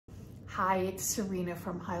Hi, it's Serena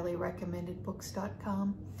from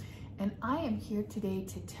highlyrecommendedbooks.com, and I am here today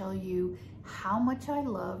to tell you how much I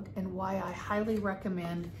loved and why I highly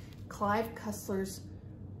recommend Clive Cussler's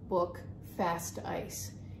book, Fast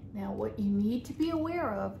Ice. Now, what you need to be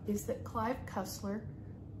aware of is that Clive Cussler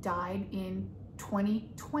died in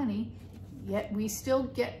 2020, yet we still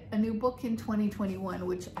get a new book in 2021,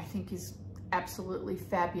 which I think is absolutely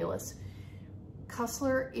fabulous.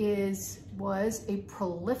 Cussler was a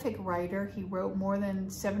prolific writer. He wrote more than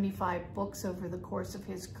 75 books over the course of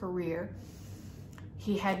his career.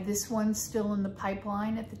 He had this one still in the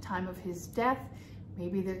pipeline at the time of his death.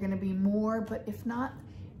 Maybe there are going to be more, but if not,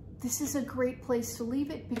 this is a great place to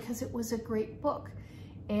leave it because it was a great book.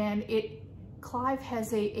 And Clive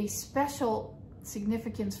has a special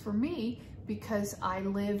significance for me because I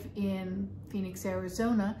live in Phoenix,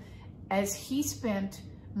 Arizona, as he spent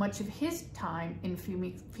much of his time in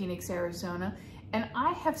Phoenix, Arizona, and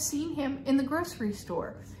I have seen him in the grocery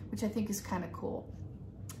store, which I think is kind of cool.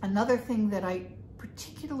 Another thing that I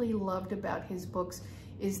particularly loved about his books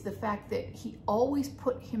is the fact that he always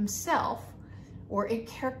put himself, or a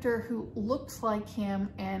character who looks like him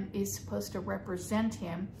and is supposed to represent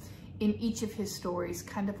him, in each of his stories,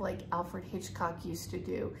 kind of like Alfred Hitchcock used to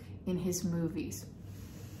do in his movies.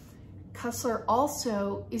 Cussler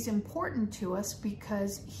also is important to us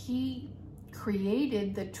because he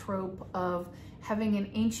created the trope of having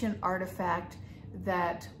an ancient artifact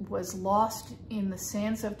that was lost in the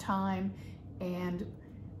sands of time and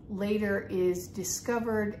later is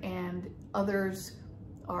discovered, and others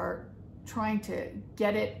are trying to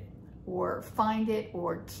get it or find it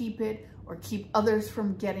or keep others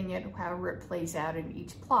from getting it, however it plays out in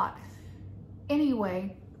each plot.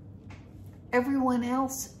 Anyway, everyone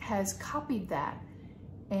else has copied that,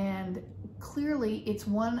 and clearly it's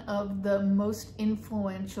one of the most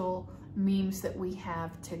influential memes that we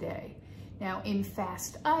have today. Now, in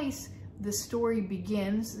Fast Ice, the story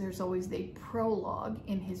begins, there's always a prologue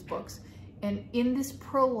in his books, and in this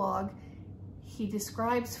prologue, he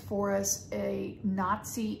describes for us a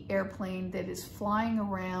Nazi airplane that is flying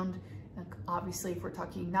around. Obviously, if we're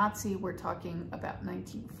talking Nazi, we're talking about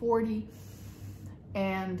 1940,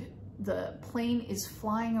 and the plane is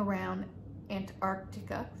flying around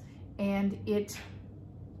Antarctica, and it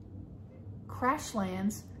crash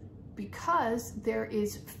lands because there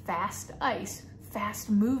is fast ice, fast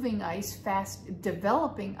moving ice, fast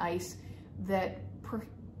developing ice that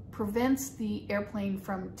prevents the airplane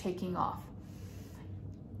from taking off.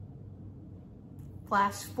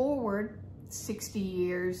 Flash forward 60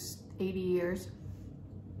 years, 80 years,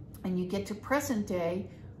 and you get to present day.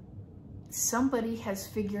 Somebody has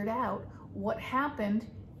figured out what happened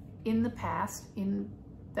in the past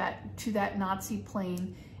to that Nazi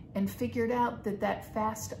plane, and figured out that that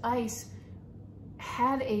fast ice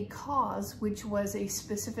had a cause, which was a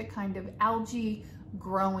specific kind of algae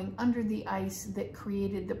growing under the ice that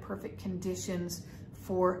created the perfect conditions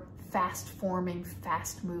for fast forming,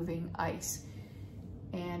 fast moving ice.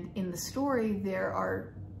 And in the story, there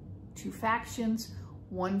are two factions.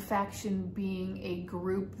 One faction being a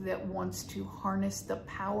group that wants to harness the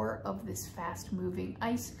power of this fast-moving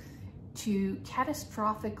ice to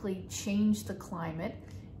catastrophically change the climate,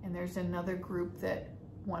 and there's another group that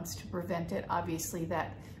wants to prevent it, obviously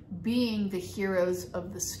that being the heroes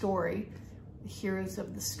of the story. The heroes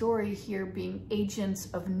of the story here being agents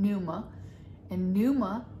of NUMA, and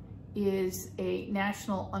NUMA is a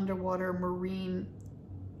National Underwater Marine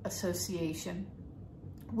Association,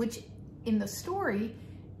 which in the story,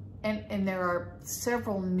 and there are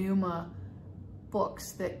several NUMA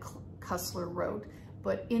books that Cussler wrote,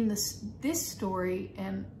 but in this story,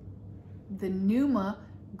 and the NUMA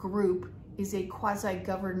group is a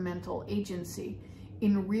quasi-governmental agency.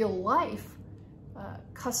 In real life,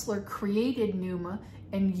 Cussler created NUMA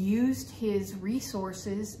and used his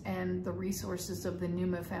resources and the resources of the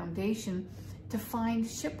NUMA Foundation to find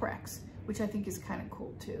shipwrecks, which I think is kind of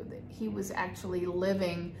cool too, that he was actually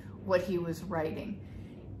living what he was writing.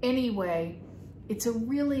 Anyway, it's a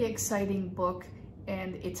really exciting book,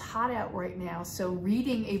 and it's hot out right now, so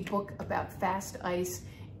reading a book about fast ice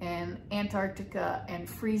and Antarctica and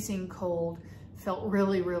freezing cold felt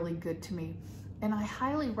really, really good to me. And I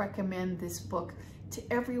highly recommend this book to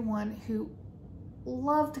everyone who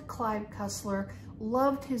loved Clive Cussler,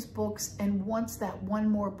 loved his books, and wants that one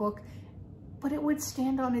more book, but it would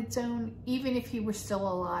stand on its own even if he were still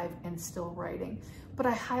alive and still writing. But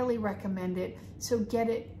I highly recommend it, so get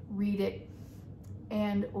it, read it,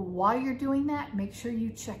 and while you're doing that, make sure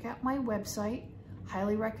you check out my website,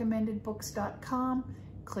 highlyrecommendedbooks.com.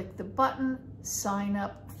 Click the button, sign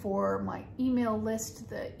up for my email list.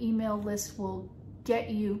 The email list will get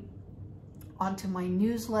you onto my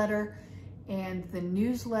newsletter, and the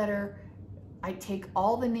newsletter, I take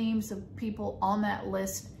all the names of people on that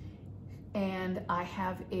list, and I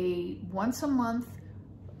have a once a month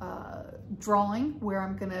drawing where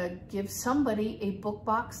I'm gonna give somebody a book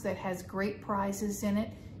box that has great prizes in it.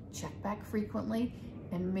 Check back frequently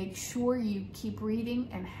and make sure you keep reading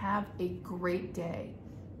and have a great day.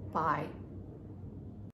 Bye.